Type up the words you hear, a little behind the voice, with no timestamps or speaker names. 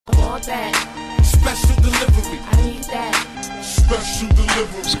I want that. Special delivery. I need that. Special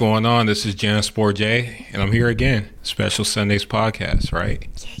delivery. What's going on? This is Jansport J, and I'm here again. Special Sundays podcast, right?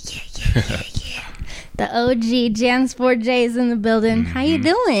 Yeah. The OG Jansport J is in the building. How you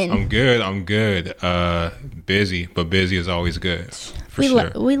doing? I'm good. Busy, but busy is always good. For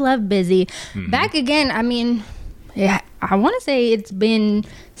sure. We love busy. Back again. I mean, yeah, I want to say it's been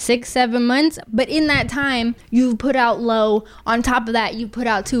 6-7 months, but in that time you've put out Low. On top of that, you put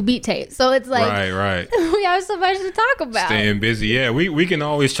out 2 beat tapes, so it's like right. we have so much to talk about. Staying busy. Yeah, we can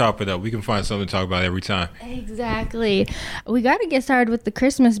always chop it up. We can find something to talk about every time. Exactly. We got to get started with the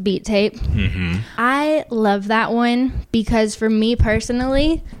Christmas beat tape. I love that one because for me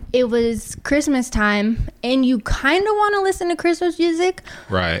personally, it was Christmas time and you kind of want to listen to Christmas music,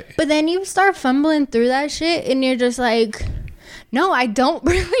 Right. but then you start fumbling through that shit and you're just like, no, I don't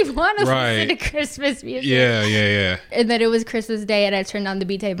really want to listen to Christmas music. Yeah. And then it was Christmas Day and I turned on the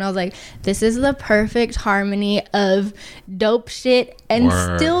beat tape and I was like, this is the perfect harmony of dope shit and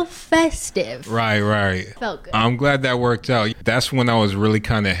still festive. Right. Felt good. I'm glad that worked out. That's when I was really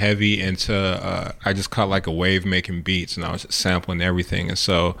kind of heavy into, I just caught like a wave making beats and I was just sampling everything. And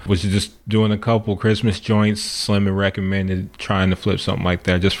so was just doing a couple Christmas joints. Slim and recommended trying to flip something like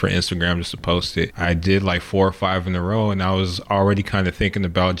that just for Instagram, just to post it. I did like 4 or 5 in a row and I was already kind of thinking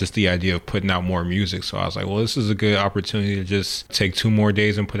about just the idea of putting out more music. So I was like, well, this is a good opportunity to just take 2 more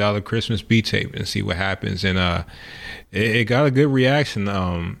days and put out a Christmas beat tape and see what happens. And it got a good reaction,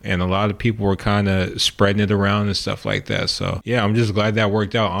 and a lot of people were kind of spreading it around and stuff like that. So yeah, I'm just glad that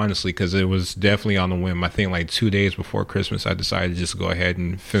worked out, honestly, because it was definitely on the whim. I think like 2 days before Christmas, I decided to just go ahead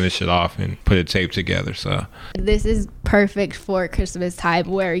and finish it off and put a tape together. So this is perfect for Christmas time,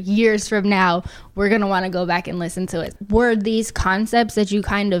 where years from now we're gonna want to go back and listen to it. Were these concepts that you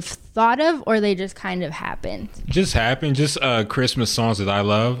kind of thought of, or they just kind of happened? Just Christmas songs that I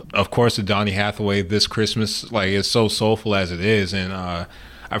love. Of course, the Donny Hathaway This Christmas, like, it's so soulful as it is, and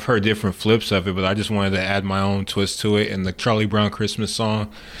I've heard different flips of it, but I just wanted to add my own twist to it. And the Charlie Brown Christmas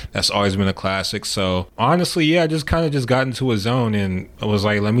song, that's always been a classic. So honestly, yeah, I just kind of just got into a zone and I was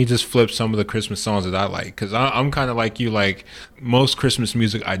like, let me just flip some of the Christmas songs that I like. Because I'm kind of like you, like most Christmas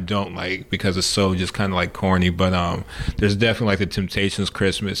music I don't like because it's so just kind of like corny. But there's definitely like the Temptations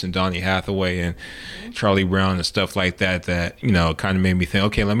Christmas and Donny Hathaway and Charlie Brown and stuff like that, you know, kind of made me think,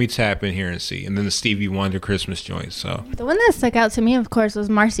 okay, let me tap in here and see. And then the Stevie Wonder Christmas joint. So The one that stuck out to me, of course, was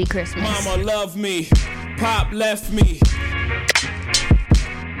Marcy Christmas. Mama love me, Pop left me.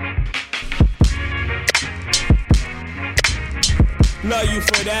 Love you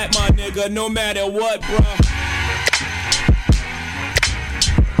for that, my nigga, no matter what, bruh.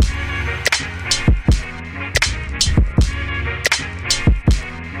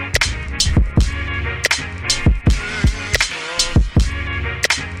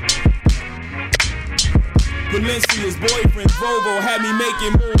 Valencia's boyfriend Vogo had me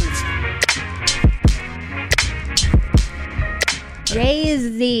making moves.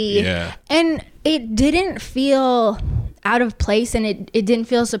 Jay-Z. Yeah. And it didn't feel out of place and it didn't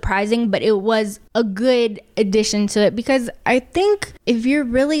feel surprising, but it was a good addition to it, because I think if you're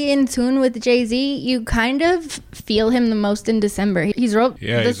really in tune with Jay-Z, you kind of feel him the most in December. He's wrote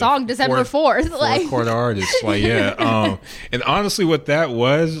the song December 4th. Fourth quarter artist. Like, yeah. And honestly, what that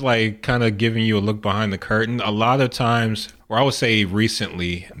was, like, kind of giving you a look behind the curtain, a lot of times, or I would say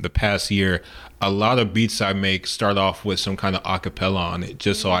recently, the past year, a lot of beats I make start off with some kind of acapella on it,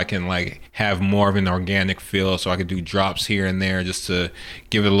 just so I can like have more of an organic feel, so I could do drops here and there just to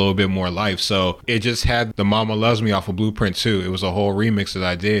give it a little bit more life. So it just had the Mama Loves Me off of Blueprint 2. It was a whole remix that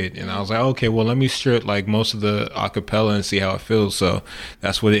I did, and I was like, okay, well, let me strip like most of the acapella and see how it feels. So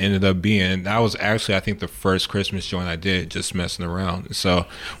that's what it ended up being. That was actually, I think, the first Christmas joint I did, just messing around. So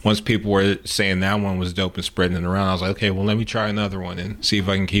once people were saying that one was dope and spreading it around, I was like, okay, well, let me try another one and see if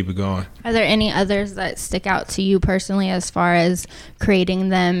I can keep it going. Are there any others that stick out to you personally as far as creating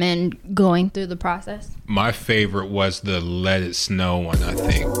them and going through the process? My favorite was the Let It Snow one, I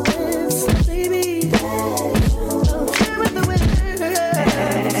think.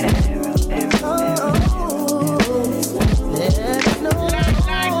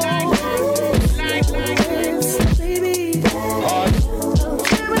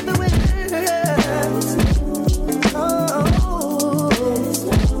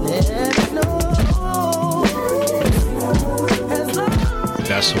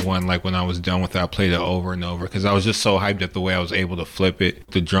 That's the one, like when I was done with it, I played it over and over because I was just so hyped at the way I was able to flip it,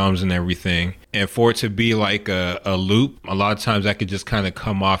 the drums and everything. And for it to be like a loop, a lot of times that could just kind of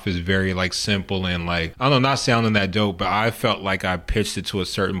come off as very like simple and like, I don't know, not sounding that dope, but I felt like I pitched it to a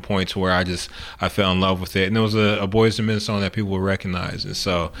certain point to where I fell in love with it. And it was a Boyz II Men song that people would recognize. And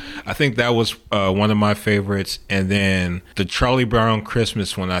so I think that was one of my favorites. And then the Charlie Brown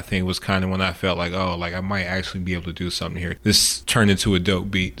Christmas one, I think, was kind of when I felt like, oh, like I might actually be able to do something here. This turned into a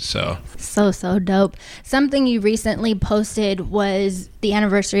dope beat. So dope. Something you recently posted was the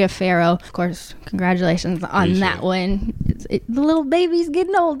anniversary of Pharaoh. Of course, congratulations on that one. The little baby's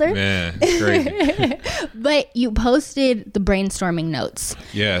getting older. Man, it's crazy. But you posted the brainstorming notes.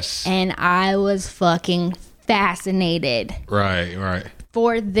 Yes. And I was fucking fascinated. Right.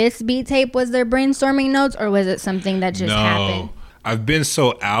 For this beat tape, was there brainstorming notes, or was it something that just happened? I've been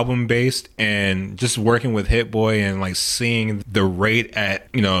so album based, and just working with Hit Boy and like seeing the rate at,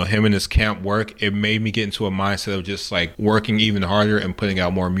 you know, him and his camp work, it made me get into a mindset of just like working even harder and putting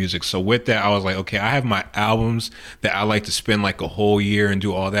out more music. So with that, I was like, okay, I have my albums that I like to spend like a whole year and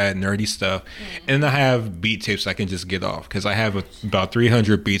do all that nerdy stuff. And I have beat tapes I can just get off, because I have about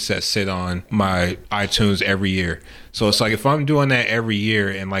 300 beats that sit on my iTunes every year. So it's like if I'm doing that every year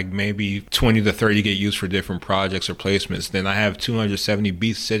and like maybe 20 to 30 get used for different projects or placements, then I have 270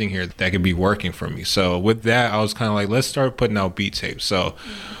 beats sitting here that could be working for me. So with that, I was kind of like, let's start putting out beat tapes. So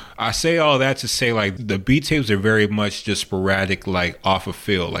I say all that to say, like, the beat tapes are very much just sporadic, like off of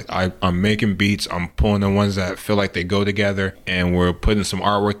feel. Like I'm making beats, I'm pulling the ones that feel like they go together, and we're putting some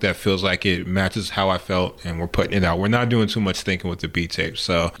artwork that feels like it matches how I felt, and we're putting it out. We're not doing too much thinking with the beat tapes.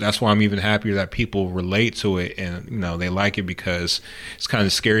 So that's why I'm even happier that people relate to it, and, you know, they like it, because it's kind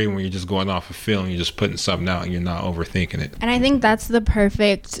of scary when you're just going off of feel and you're just putting something out and you're not overthinking it. And I think that's the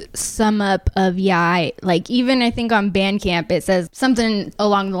perfect sum up of like, even I think on Bandcamp it says something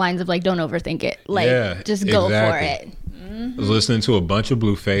along the lines of like, don't overthink it, like, just go for it. I was listening to a bunch of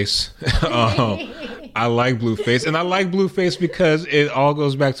Blueface. I like Blueface, and I like Blueface because it all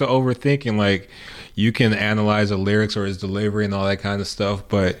goes back to overthinking. Like, you can analyze the lyrics or his delivery and all that kind of stuff,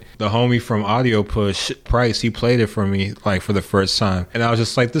 but the homie from Audio Push, Price, he played it for me like for the first time, and I was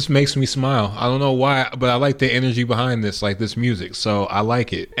just like, this makes me smile. I don't know why, but I like the energy behind this, like this music, so I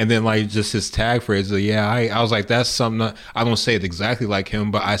like it. And then like just his tag phrase, I was like, that's something I don't say it exactly like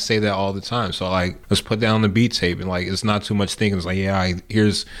him, but I say that all the time. So like, let's put down the beat tape, and like, it's not too much thinking. It's like,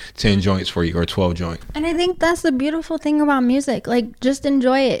 here's 10 joints for you, or 12 joints. And I think that's the beautiful thing about music. Like, just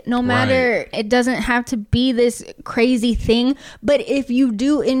enjoy it, no matter, it doesn't have to be this crazy thing, but if you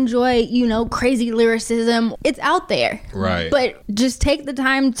do enjoy, you know, crazy lyricism, it's out there, right? But just take the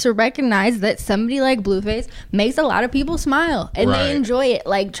time to recognize that somebody like Blueface makes a lot of people smile, and they enjoy it.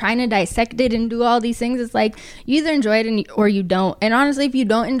 Like, trying to dissect it and do all these things, it's like, you either enjoy it or you don't. And honestly, if you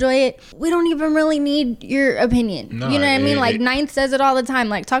don't enjoy it, we don't even really need your opinion. You know what I mean? Like, Ninth says it all the time,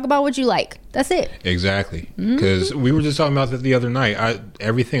 like, talk about what you like. That's it. Exactly. Because we were just talking about that the other night.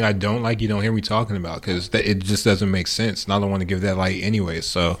 Everything I don't like, you don't hear me talking about, because it just doesn't make sense. And I don't want to give that light anyway.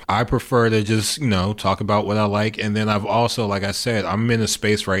 So I prefer to just, you know, talk about what I like. And then I've also, like I said, I'm in a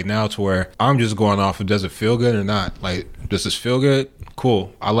space right now to where I'm just going off of, does it feel good or not? Like, does this feel good?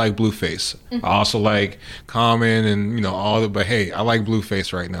 Cool. I like Blueface. I also like Common and, you know, all that. But hey, I like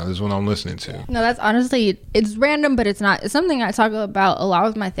Blueface right now. This is what I'm listening to. No, that's honestly, it's random, but it's not. It's something I talk about a lot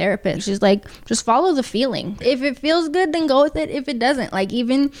with my therapist. She's like, just follow the feeling. If it feels good, then go with it. If it doesn't, like,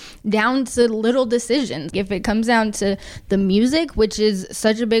 even down to little decisions. If it comes down to the music, which is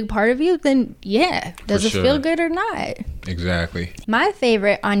such a big part of you, then does it feel good or not? Exactly. My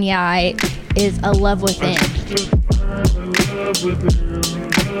favorite on Yai is A Love Within.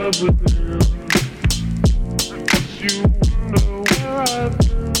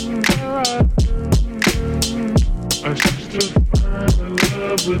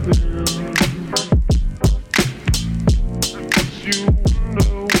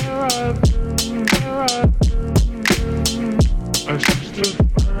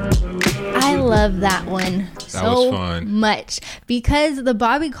 I love that one so much, because the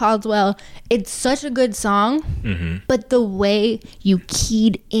Bobby Caldwell, it's such a good song, but the way you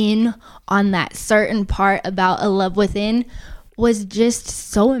keyed in on that certain part about A Love Within was just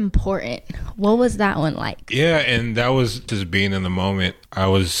so important. What was that one like? Yeah, and that was just being in the moment. I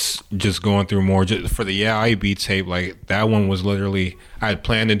was just going through more just for the I beat tape. Like, that one was literally, I had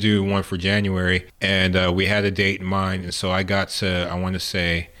planned to do one for January, and we had a date in mind. And so I got to, I want to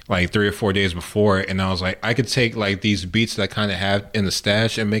say, like 3 or 4 days before, and I was like, I could take like these beats that I kind of have in the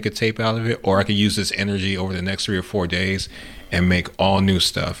stash and make a tape out of it, or I could use this energy over the next 3 or 4 days and make all new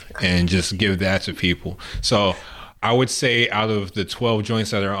stuff and just give that to people. So I would say out of the 12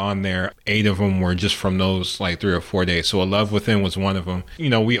 joints that are on there, 8 of them were just from those like 3 or 4 days. So A Love Within was one of them. You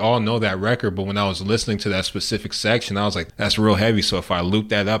know, we all know that record, but when I was listening to that specific section, I was like, that's real heavy. So if I loop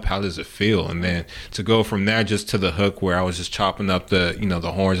that up, how does it feel? And then to go from there just to the hook where I was just chopping up the, you know,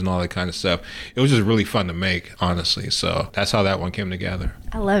 the horns and all that kind of stuff, it was just really fun to make, honestly. So that's how that one came together.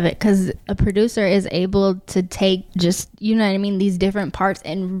 I love it because a producer is able to take just, you know what I mean, these different parts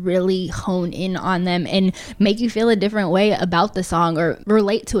and really hone in on them and make you feel a different way about the song or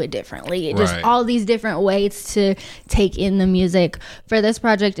relate to it differently. Just Right. all these different ways to take in the music. For this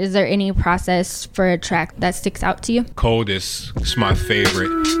project, is there any process for a track that sticks out to you? Coldest is my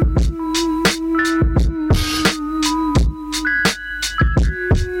favorite.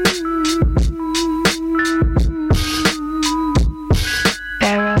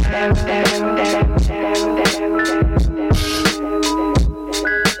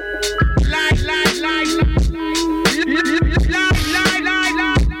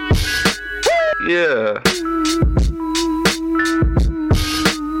 Yeah.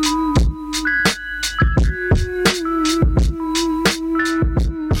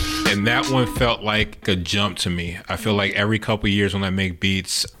 And that one felt like a jump to me. I feel like every couple of years when I make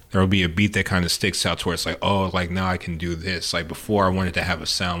beats, there will be a beat that kind of sticks out to where it's like, oh, like now I can do this. Like before I wanted to have a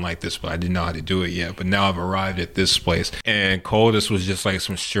sound like this, but I didn't know how to do it yet. But now I've arrived at this place. And Coldest was just like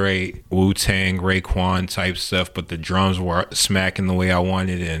some straight Wu-Tang, Raekwon type stuff, but the drums were smacking the way I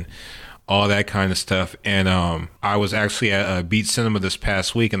wanted and all that kind of stuff. And I was actually at Beat Cinema this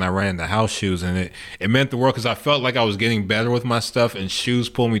past week and I ran into House Shoes, and it meant the world because I felt like I was getting better with my stuff, and Shoes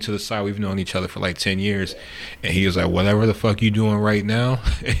pulled me to the side. We've known each other for like 10 years. And he was like, whatever the fuck you doing right now.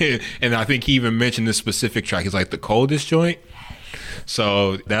 And I think he even mentioned this specific track. He's like, the Coldest joint.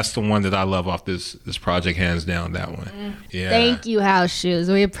 So that's the one that I love off this project, hands down, that one. Yeah. Thank you, House Shoes.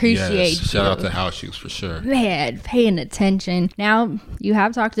 We appreciate Yes. you. Shout out to House Shoes for sure. Man, paying attention. Now, you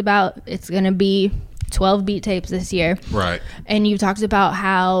have talked about it's going to be 12 beat tapes this year. Right. And you talked about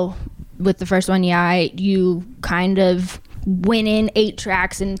how with the first one, you kind of went in 8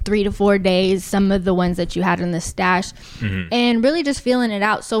 tracks in 3 to 4 days, some of the ones that you had in the stash, and really just feeling it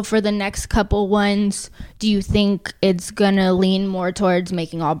out. So for the next couple ones, do you think it's gonna lean more towards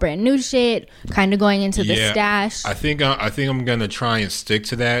making all brand new shit, kind of going into the stash? I think I'm gonna try and stick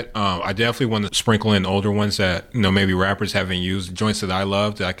to that. I definitely want to sprinkle in older ones that, you know, maybe rappers haven't used, joints that I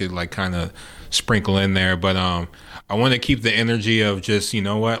love that I could like kind of sprinkle in there. But I want to keep the energy of just, you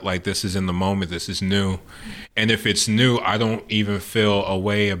know what, like this is in the moment, this is new. And if it's new, I don't even feel a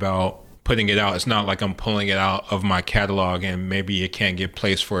way about putting it out. It's not like I'm pulling it out of my catalog and maybe it can't get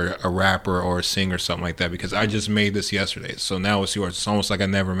placed for a rapper or a singer or something like that, because I just made this yesterday. So now it's yours. It's almost like I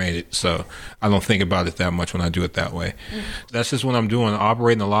never made it. So I don't think about it that much when I do it that way. That's just what I'm doing. I'm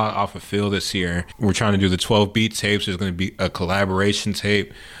operating a lot off of feel this year. We're trying to do the 12 beat tapes. There's going to be a collaboration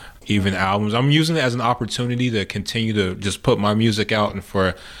tape, even albums. I'm using it as an opportunity to continue to just put my music out and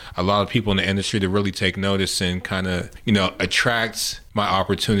for a lot of people in the industry to really take notice and kind of, you know, attract my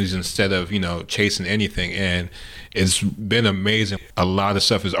opportunities instead of, you know, chasing anything. And it's been amazing. A lot of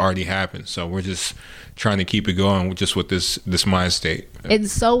stuff has already happened. So we're just trying to keep it going just with this mind state.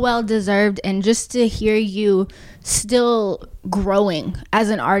 It's so well deserved, and just to hear you still growing as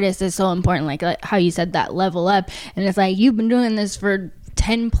an artist is so important. Like how you said that level up, and it's like you've been doing this for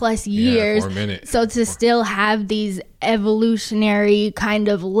 10 plus years. For a minute. So to still have these evolutionary kind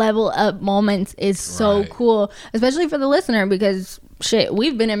of level up moments is so Right. cool, especially for the listener, because shit,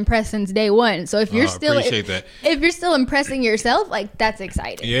 we've been impressed since day one. So if you're still appreciate that. if you're still impressing yourself, like that's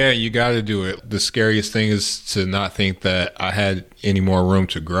exciting. Yeah, you got to do it. The scariest thing is to not think that I had any more room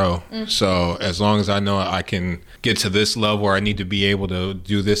to grow. So as long as I know I can get to this level where I need to be able to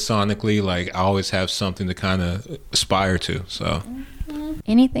do this sonically, like I always have something to kind of aspire to. So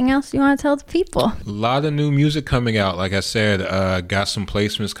Anything else you want to tell the people? a lot of new music coming out. Like I said, got some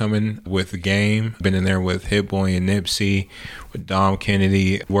placements coming with the Game. Been in there with Hit Boy and Nipsey, with Dom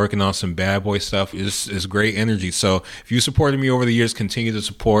Kennedy, working on some Bad Boy stuff. It's great energy. So if you supported me over the years, continue to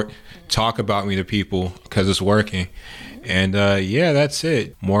support, talk about me to people because it's working. And yeah, that's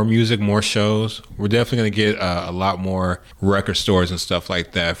it. More music, more shows. We're definitely going to get a lot more record stores and stuff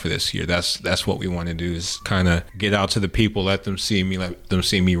like that for this year. That's what we want to do, is kind of get out to the people, let them see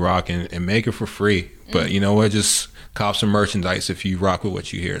me rock and make it for free. But you know what? Just cop some merchandise if you rock with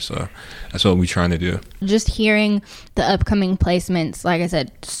what you hear. So that's what we're trying to do. Just hearing the upcoming placements, like I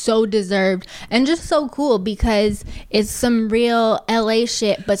said, so deserved and just so cool because it's some real LA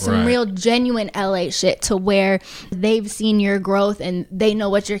shit, but some Right. real genuine LA shit to where they've seen your growth and they know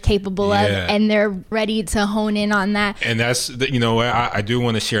what you're capable of Yeah. and they're ready to hone in on that. And that's, you know, I do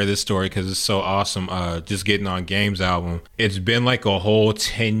want to share this story because it's so awesome. Just getting on Game's album. It's been like a whole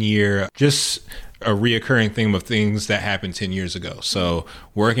 10-year, just a reoccurring theme of things that happened 10 years ago. So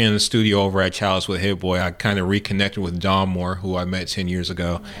working in the studio over at Chalice with Hit Boy, I kind of reconnected with Don Moore, who I met 10 years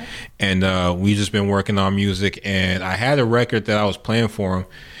ago. And we just been working on music. And I had a record that I was playing for him.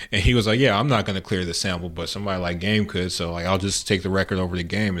 And he was like, yeah, I'm not going to clear the sample, but somebody like Game could. So like, I'll just take the record over to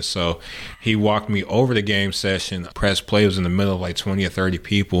Game. And so he walked me over the Game session. Press play was in the middle of like 20 or 30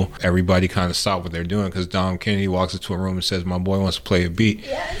 people. Everybody kind of stopped what they're doing because Dom Kennedy walks into a room and says, my boy wants to play a beat.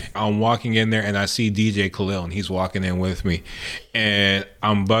 Yes. I'm walking in there and I see DJ Khalil and he's walking in with me. And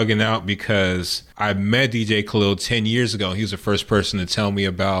I'm bugging out because I met DJ Khalil 10 years ago. He was the first person to tell me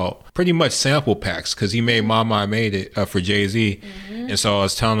about pretty much sample packs because he made Mama I Made It for Jay-Z. And so I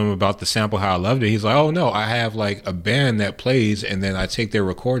was telling him about the sample, how I loved it. He's like, oh no, I have like a band that plays and then I take their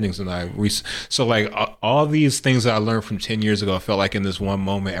recordings and so like all these things that I learned from 10 years ago, I felt like in this one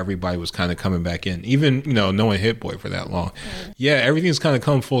moment, everybody was kind of coming back in, even, you know, knowing Hit Boy for that long. Yeah, everything's kind of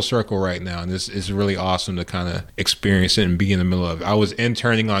come full circle right now. And it's really awesome to kind of experience it and be in the middle of it. I was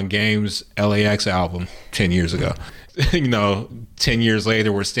interning on Game's LAX album 10 years ago. You know, 10 years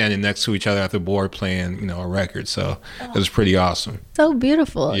later, we're standing next to each other at the board playing, you know, a record. So it was pretty awesome. So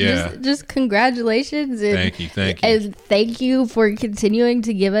beautiful. Yeah. Just congratulations. And, Thank you. And thank you for continuing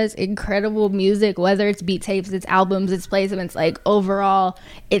to give us incredible music, whether it's beat tapes, it's albums, it's placements. Like overall,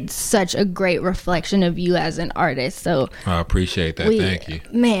 it's such a great reflection of you as an artist. So I appreciate that. Thank you.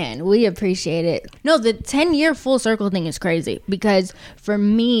 Man, we appreciate it. No, the 10-year full circle thing is crazy because for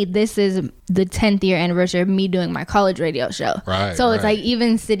me, this is the 10th year anniversary of me doing my college radio show. Right. So it's like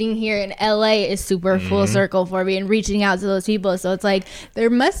even sitting here in LA is super full circle for me and reaching out to those people. So it's like there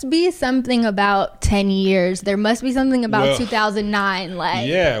must be something about 10 years. There must be something about 2009. Like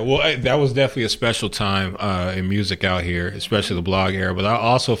yeah, well, that was definitely a special time in music out here, especially the blog era. But I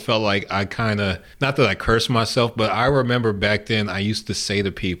also felt like I kind of, not that I cursed myself, but I remember back then I used to say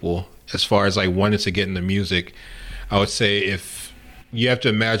to people, as far as like wanting to get into music, I would say if you have to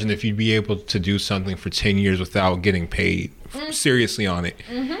imagine if you'd be able to do something for 10 years without getting paid seriously on it.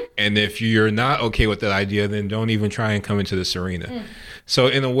 And if you're not okay with that idea, then don't even try and come into this arena. So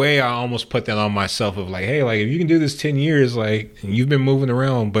in a way, I almost put that on myself of like, hey, like if you can do this 10 years, like you've been moving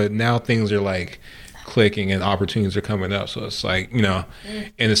around, but now things are like clicking and opportunities are coming up. So it's like, you know,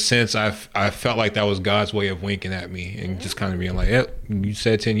 in a sense, I felt like that was God's way of winking at me and just kind of being like, yep, you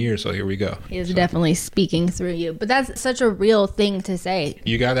said 10 years, so here we go. He is definitely speaking through you. But that's such a real thing to say.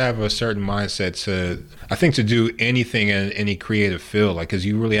 You got to have a certain mindset to, I think, to do anything in any creative field, like, because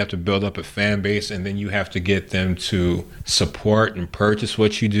you really have to build up a fan base and then you have to get them to support and purchase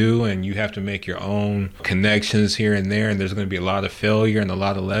what you do, and you have to make your own connections here and there, and there's going to be a lot of failure and a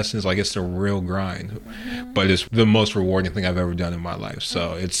lot of lessons. Like, it's a real grind, but it's the most rewarding thing I've ever done in my life.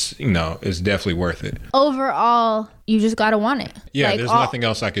 So it's, you know, it's definitely worth it. Overall, you just gotta want it. Yeah, like, there's nothing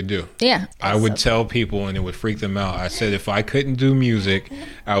else I could do. Yeah. I would tell people and it would freak them out. I said if I couldn't do music,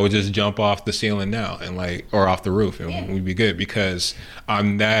 I would just jump off the ceiling now and like, or off the roof, and we'd be good, because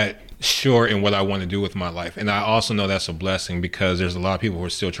I'm that sure in what I want to do with my life. And I also know that's a blessing because there's a lot of people who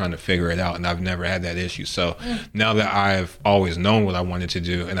are still trying to figure it out, and I've never had that issue. So now that I've always known what I wanted to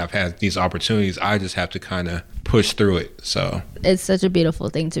do and I've had these opportunities, I just have to kind of push through it. So it's such a beautiful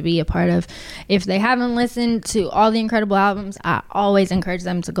thing to be a part of. If they haven't listened to all the incredible albums, I always encourage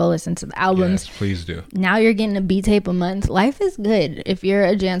them to go listen to the albums. Yes, please do. Now you're getting a beat tape a month. Life is good if you're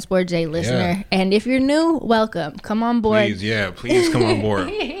a JanSport J listener. Yeah. And if you're new, welcome. Come on board. Please come on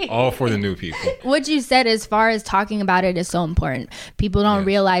board. All for the new people. What you said as far as talking about it is so important. People don't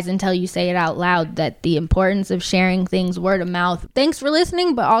realize until you say it out loud that the importance of sharing things word of mouth. Thanks for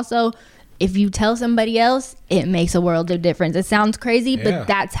listening, but also if you tell somebody else, it makes a world of difference. It sounds crazy, but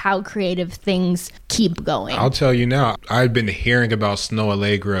that's how creative things keep going. I'll tell you now, I'd been hearing about Snow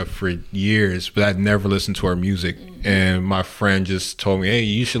Allegra for years, but I'd never listened to her music. And my friend just told me, hey,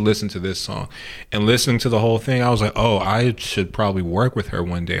 you should listen to this song. And listening to the whole thing, I was like, oh, I should probably work with her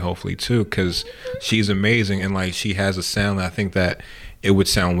one day, hopefully, too, because she's amazing. And like, she has a sound that I think that it would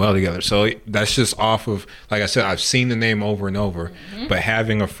sound well together. So that's just off of, like I said, I've seen the name over and over, but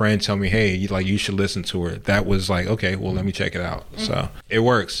having a friend tell me, hey, you should listen to her, that was like, okay, well, let me check it out. So it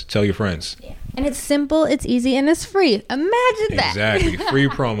works. Tell your friends. And it's simple, it's easy, and it's free. Imagine that. Exactly. Free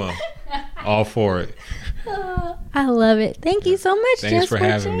promo. All for it. I love it. Thank you so much. Thanks Just for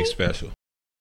having watching. me, Special.